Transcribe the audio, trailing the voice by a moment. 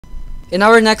In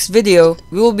our next video,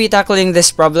 we will be tackling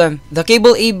this problem. The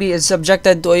cable AB is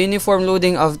subjected to a uniform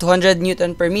loading of 200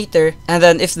 Newton per meter, and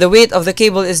then if the weight of the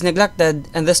cable is neglected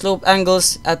and the slope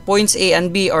angles at points A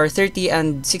and B are 30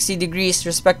 and 60 degrees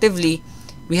respectively,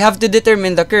 we have to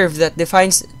determine the curve that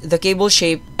defines the cable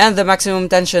shape and the maximum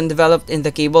tension developed in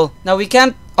the cable. Now, we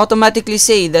can't automatically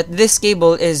say that this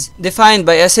cable is defined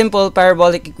by a simple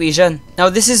parabolic equation. Now,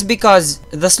 this is because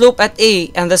the slope at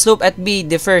A and the slope at B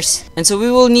differs, and so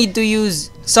we will need to use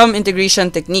some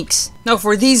integration techniques. Now,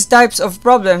 for these types of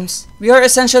problems, we are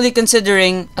essentially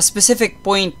considering a specific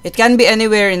point. It can be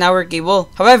anywhere in our cable.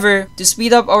 However, to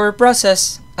speed up our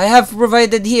process, I have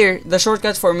provided here the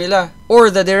shortcut formula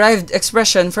or the derived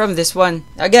expression from this one.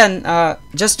 Again,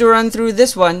 just to run through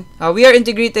this one, we are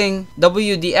integrating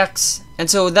w dx, and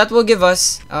so that will give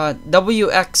us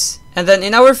wx. And then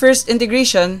in our first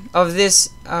integration of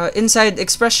this inside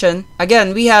expression,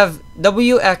 again, we have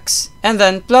wx and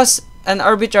then plus an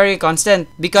arbitrary constant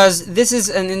because this is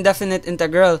an indefinite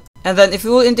integral. And then if we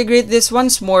will integrate this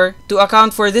once more to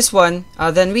account for this one,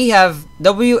 then we have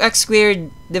wx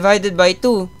squared divided by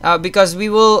 2 because we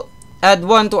will add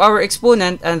 1 to our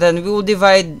exponent and then we will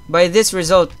divide by this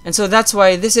result. And so that's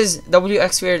why this is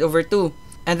wx squared over 2.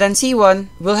 And then c1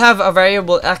 will have a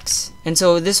variable x. And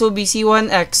so this will be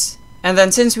c1x. And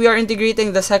then since we are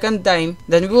integrating the second time,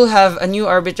 then we will have a new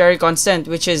arbitrary constant,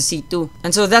 which is C2.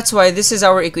 And so that's why this is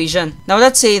our equation. Now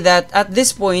let's say that at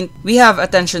this point, we have a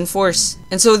tension force.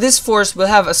 And so this force will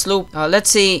have a slope.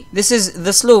 Let's say this is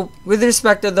the slope with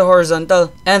respect to the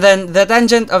horizontal. And then the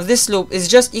tangent of this slope is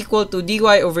just equal to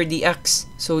dy over dx.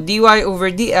 So dy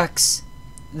over dx,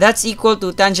 that's equal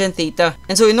to tangent theta.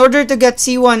 And so in order to get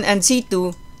C1 and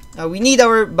C2, we need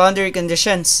our boundary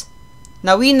conditions.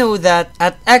 Now we know that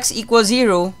at x equals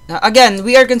 0, again,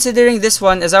 we are considering this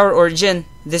one as our origin,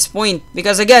 this point,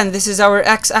 because again, this is our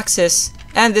x-axis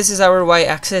and this is our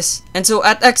y-axis. And so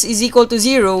at x is equal to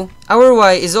 0, our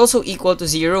y is also equal to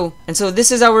 0. And so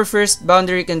this is our first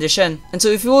boundary condition. And so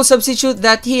if we will substitute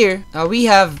that here, we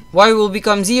have y will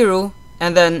become 0,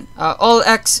 and then all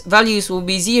x values will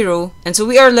be 0. And so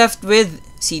we are left with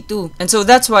C2. And so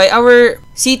that's why our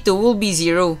C2 will be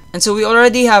 0. And so we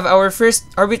already have our first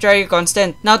arbitrary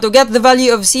constant. Now to get the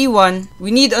value of C1,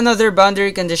 we need another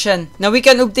boundary condition. Now we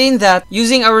can obtain that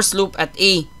using our slope at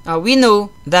A. We know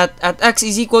that at x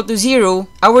is equal to 0,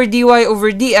 our dy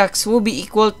over dx will be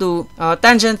equal to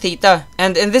tangent theta.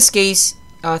 And in this case,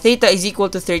 theta is equal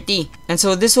to 30. And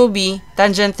so this will be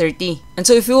tangent 30. And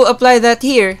so if we will apply that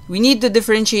here, we need to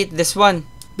differentiate this one,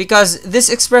 because this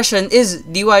expression is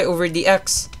dy over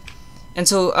dx. And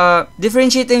so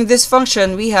differentiating this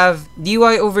function, we have dy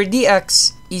over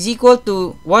dx is equal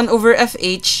to 1 over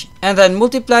fh and then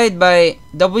multiplied by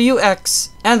wx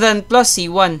and then plus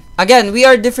c1. Again, we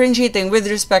are differentiating with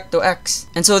respect to x.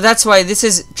 And so that's why this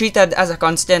is treated as a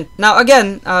constant. Now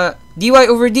again, dy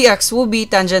over dx will be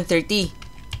tangent 30.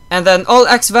 And then all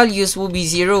x values will be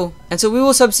 0. And so we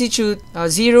will substitute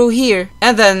 0 here.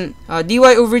 And then dy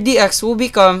over dx will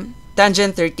become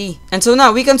tangent 30. And so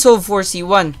now we can solve for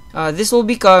c1. This will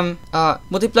become,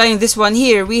 multiplying this one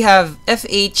here, we have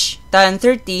fh tan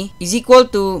 30 is equal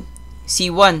to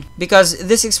c1. Because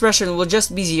this expression will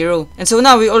just be 0. And so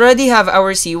now we already have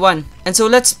our c1. And so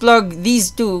let's plug these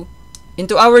two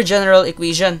into our general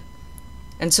equation.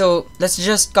 And so let's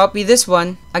just copy this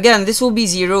one. Again, this will be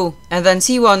 0. And then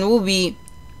C1 will be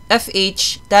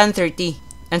FH tan 30.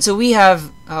 And so we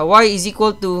have y is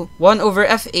equal to 1 over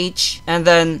FH and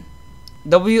then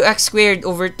WX squared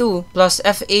over 2 plus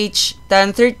FH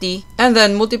tan 30 and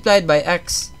then multiplied by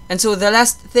X. And so the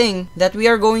last thing that we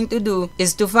are going to do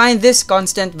is to find this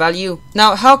constant value.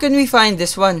 Now, how can we find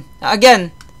this one?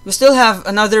 Again, we still have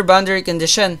another boundary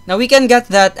condition. Now we can get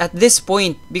that at this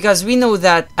point because we know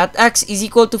that at x is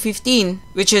equal to 15,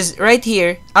 which is right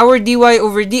here, our dy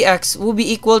over dx will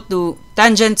be equal to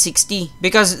tangent 60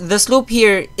 because the slope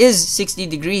here is 60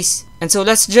 degrees. And so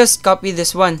let's just copy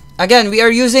this one. Again, we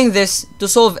are using this to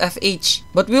solve fh,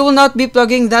 but we will not be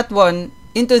plugging that one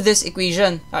into this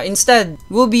equation. Instead,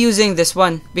 we'll be using this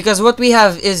one because what we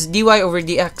have is dy over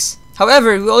dx.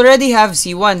 However, we already have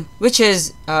C1, which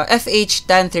is FH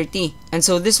tan 30. And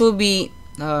so this will be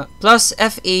plus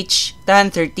FH tan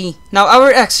 30. Now,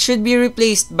 our X should be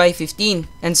replaced by 15.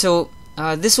 And so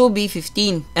this will be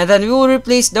 15. And then we will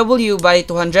replace W by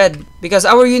 200 because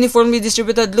our uniformly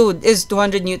distributed load is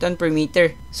 200 Newton per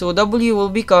meter. So W will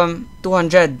become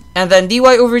 200. And then dy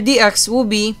over dx will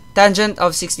be tangent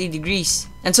of 60 degrees.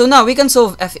 And so now we can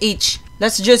solve FH.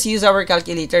 Let's just use our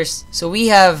calculators. So we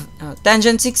have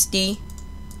tangent 60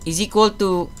 is equal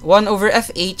to 1 over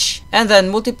FH and then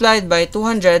multiplied by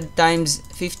 200 times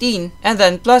 15, and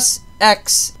then plus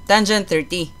x tangent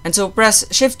 30. And so press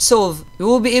shift solve, you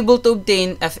will be able to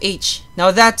obtain FH. Now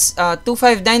that's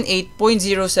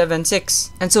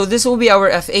 2598.076. And so this will be our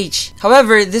FH.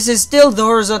 However, this is still the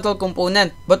horizontal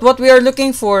component. But what we are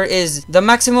looking for is the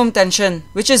maximum tension,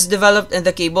 which is developed in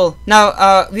the cable.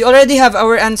 Now, we already have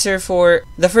our answer for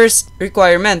the first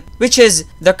requirement, which is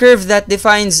the curve that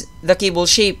defines the cable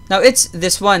shape. Now it's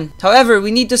this one. However, we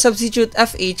need to substitute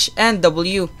FH and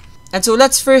W. And so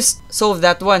let's first solve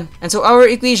that one. And so our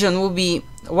equation will be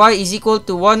y is equal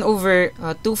to 1 over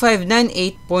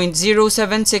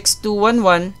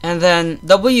 2598.076211, and then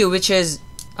w, which is,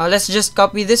 let's just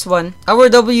copy this one. Our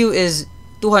w is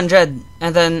 200,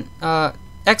 and then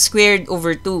x squared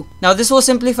over 2. Now this will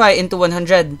simplify into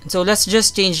 100. So let's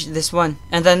just change this one.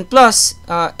 And then plus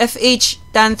FH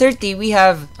tan 30, we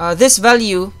have this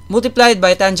value multiplied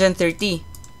by tangent 30.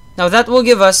 Now that will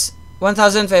give us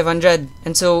 1,500,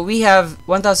 and so we have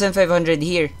 1,500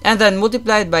 here, and then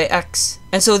multiplied by x.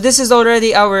 And so this is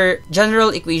already our general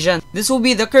equation. This will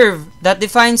be the curve that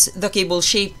defines the cable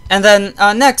shape. And then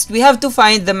next, we have to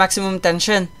find the maximum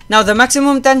tension. Now the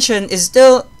maximum tension is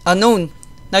still unknown.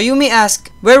 Now you may ask,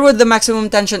 where would the maximum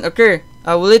tension occur?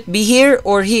 Will it be here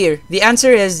or here? The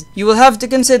answer is, you will have to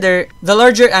consider the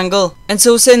larger angle. And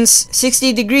so since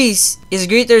 60 degrees is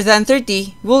greater than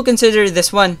 30, we'll consider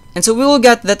this one. And so we will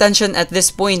get the tension at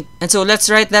this point. And so let's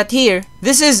write that here.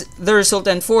 This is the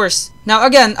resultant force. Now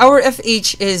again, our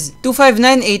FH is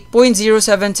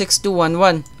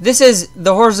 2598.0762111. This is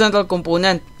the horizontal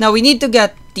component. Now we need to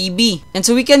get TB. And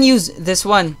so we can use this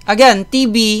one. Again,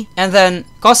 TB and then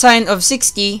cosine of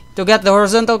 60 to get the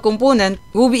horizontal component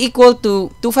will be equal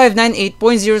to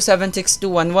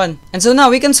 2598.0762111. And so now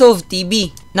we can solve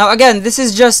TB. Now again, this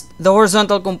is just the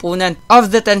horizontal component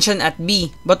of the tension at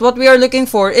B. But what we are looking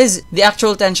for is the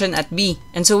actual tension at B.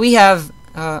 And so we have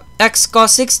x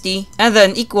cos 60 and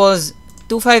then equals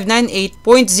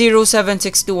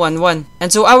 2598.0762111.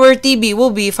 And so our TB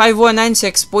will be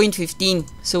 5196.15.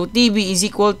 So TB is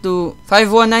equal to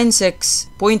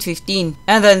 5196.15.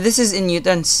 And then this is in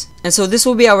newtons. And so this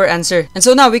will be our answer. And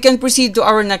so now we can proceed to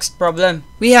our next problem.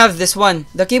 We have this one.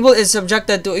 The cable is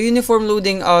subjected to a uniform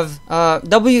loading of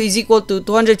W is equal to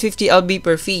 250 lb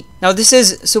per feet. Now this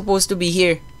is supposed to be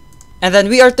here. And then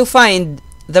we are to find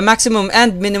the maximum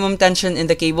and minimum tension in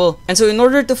the cable. And so in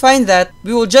order to find that,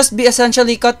 we will just be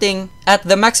essentially cutting at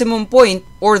the maximum point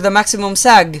or the maximum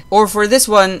sag, or for this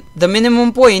one, the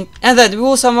minimum point, and then we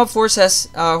will sum up forces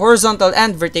horizontal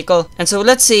and vertical. And so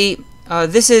let's say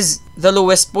this is the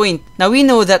lowest point. Now we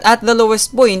know that at the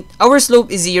lowest point, our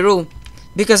slope is 0,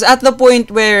 because at the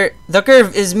point where the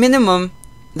curve is minimum,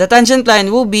 the tangent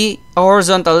line will be a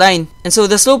horizontal line. And so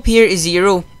the slope here is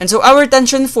 0. And so our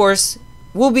tension force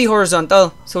will be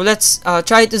horizontal. So let's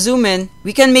try to zoom in.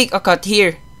 We can make a cut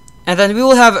here, and then we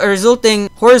will have a resulting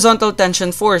horizontal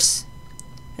tension force.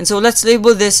 And so let's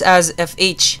label this as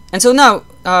FH. And so now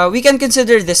we can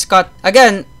consider this cut.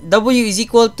 Again, W is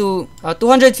equal to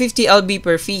 250 lb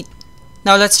per feet.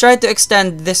 Now let's try to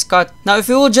extend this cut. Now if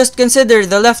we will just consider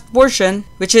the left portion,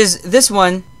 which is this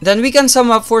one, then we can sum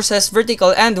up forces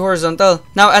vertical and horizontal.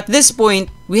 Now at this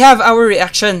point, we have our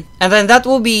reaction, and then that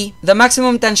will be the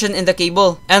maximum tension in the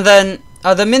cable. And then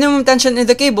the minimum tension in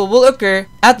the cable will occur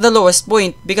at the lowest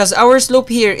point, because our slope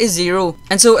here is 0.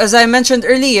 And so as I mentioned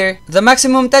earlier, the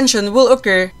maximum tension will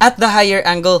occur at the higher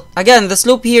angle. Again, the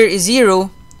slope here is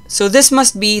 0. So this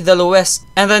must be the lowest.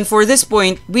 And then for this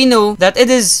point, we know that it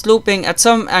is sloping at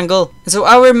some angle. And so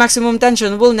our maximum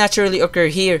tension will naturally occur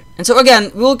here. And so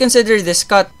again, we will consider this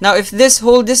cut. Now if this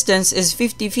whole distance is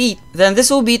 50 feet, then this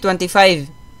will be 25.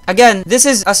 Again, this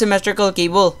is a symmetrical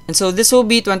cable. And so this will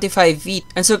be 25 feet.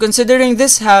 And so considering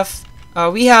this half,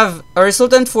 we have a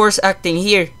resultant force acting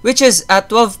here, which is at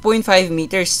 12.5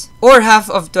 meters, or half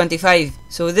of 25.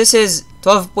 So this is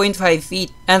 12.5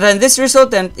 feet. And then this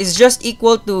resultant is just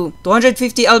equal to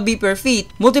 250 lb per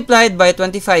feet multiplied by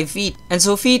 25 feet. And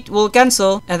so feet will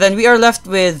cancel, and then we are left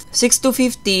with 6 to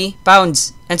 50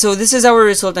 pounds. And so this is our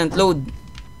resultant load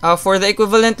for the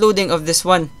equivalent loading of this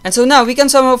one. And so now we can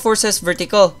sum up forces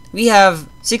vertical. We have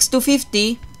 6 to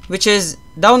 50, which is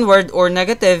downward or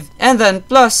negative, and then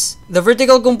plus the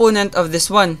vertical component of this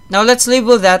one. Now let's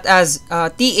label that as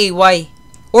TAY,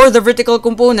 or the vertical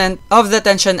component of the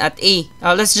tension at A.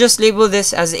 Let's just label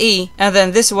this as A, and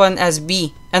then this one as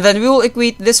B. And then we will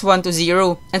equate this one to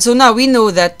 0. And so now we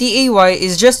know that TAY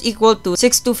is just equal to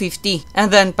 6 to 50,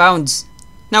 and then pounds.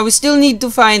 Now we still need to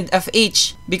find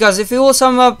FH, because if we will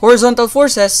sum up horizontal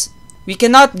forces, we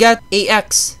cannot get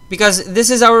AX, because this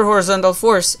is our horizontal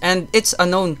force and it's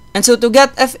unknown. And so to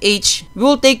get FH, we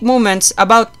will take moments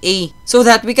about A so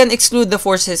that we can exclude the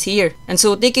forces here. And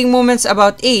so taking moments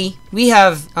about A, we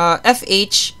have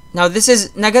FH. Now this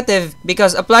is negative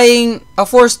because applying a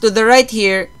force to the right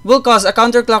here will cause a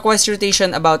counterclockwise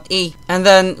rotation about A. And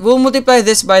then we'll multiply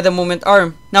this by the moment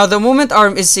arm. Now the moment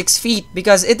arm is 6 feet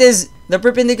because it is the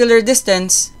perpendicular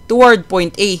distance toward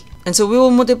point A. And so we will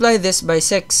multiply this by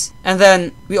 6. And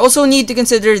then we also need to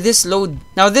consider this load.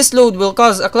 Now this load will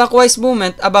cause a clockwise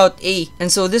movement about A.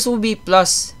 And so this will be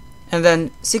plus. And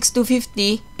then 6 to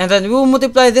 50. And then we will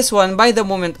multiply this one by the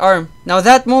moment arm. Now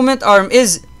that moment arm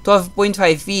is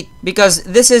 12.5 feet because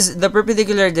this is the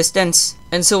perpendicular distance.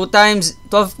 And so times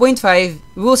 12.5,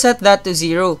 we will set that to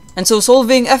 0. And so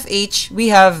solving FH, we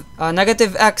have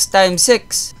negative x times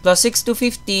 6 plus 6 to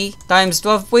 50 times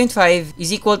 12.5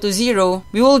 is equal to 0.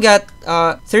 We will get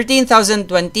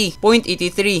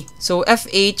 13,020.83. So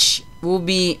FH will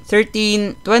be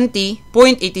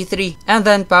 1320.83 and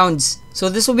then pounds. So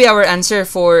this will be our answer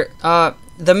for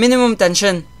the minimum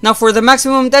tension. Now for the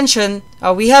maximum tension,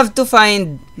 we have to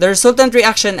find the resultant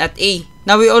reaction at A.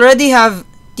 Now we already have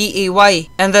TAY,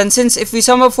 and then since if we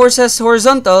sum up forces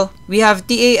horizontal, we have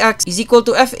TAX is equal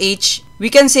to FH, we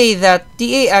can say that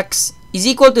TAX is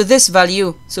equal to this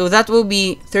value. So that will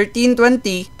be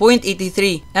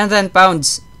 1320.83 and then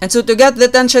pounds. And so to get the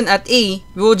tension at A,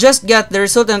 we will just get the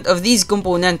resultant of these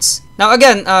components. Now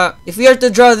again, if we are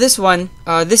to draw this one,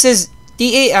 this is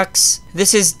TAX,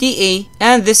 this is TA,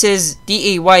 and this is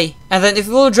TAY. And then if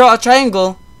we will draw a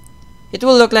triangle, it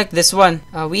will look like this one.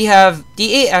 We have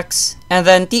TAX, and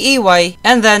then TAY,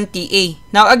 and then TA.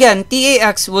 Now again,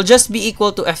 TAX will just be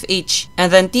equal to FH,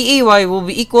 and then TAY will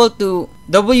be equal to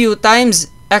W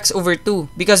times x over 2,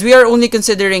 because we are only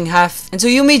considering half. And so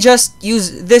you may just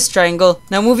use this triangle.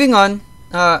 Now moving on,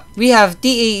 we have TA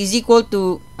is equal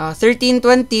to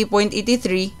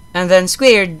 1320.83, and then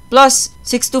squared plus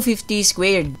 6250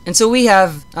 squared. And so we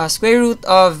have square root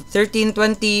of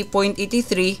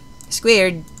 1320.83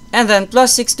 squared and then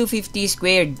plus 6250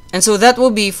 squared. And so that will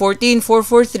be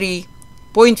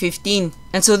 14443.15.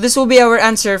 And so this will be our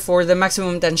answer for the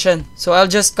maximum tension. So I'll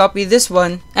just copy this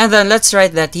one and then let's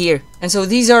write that here. And so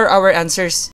these are our answers.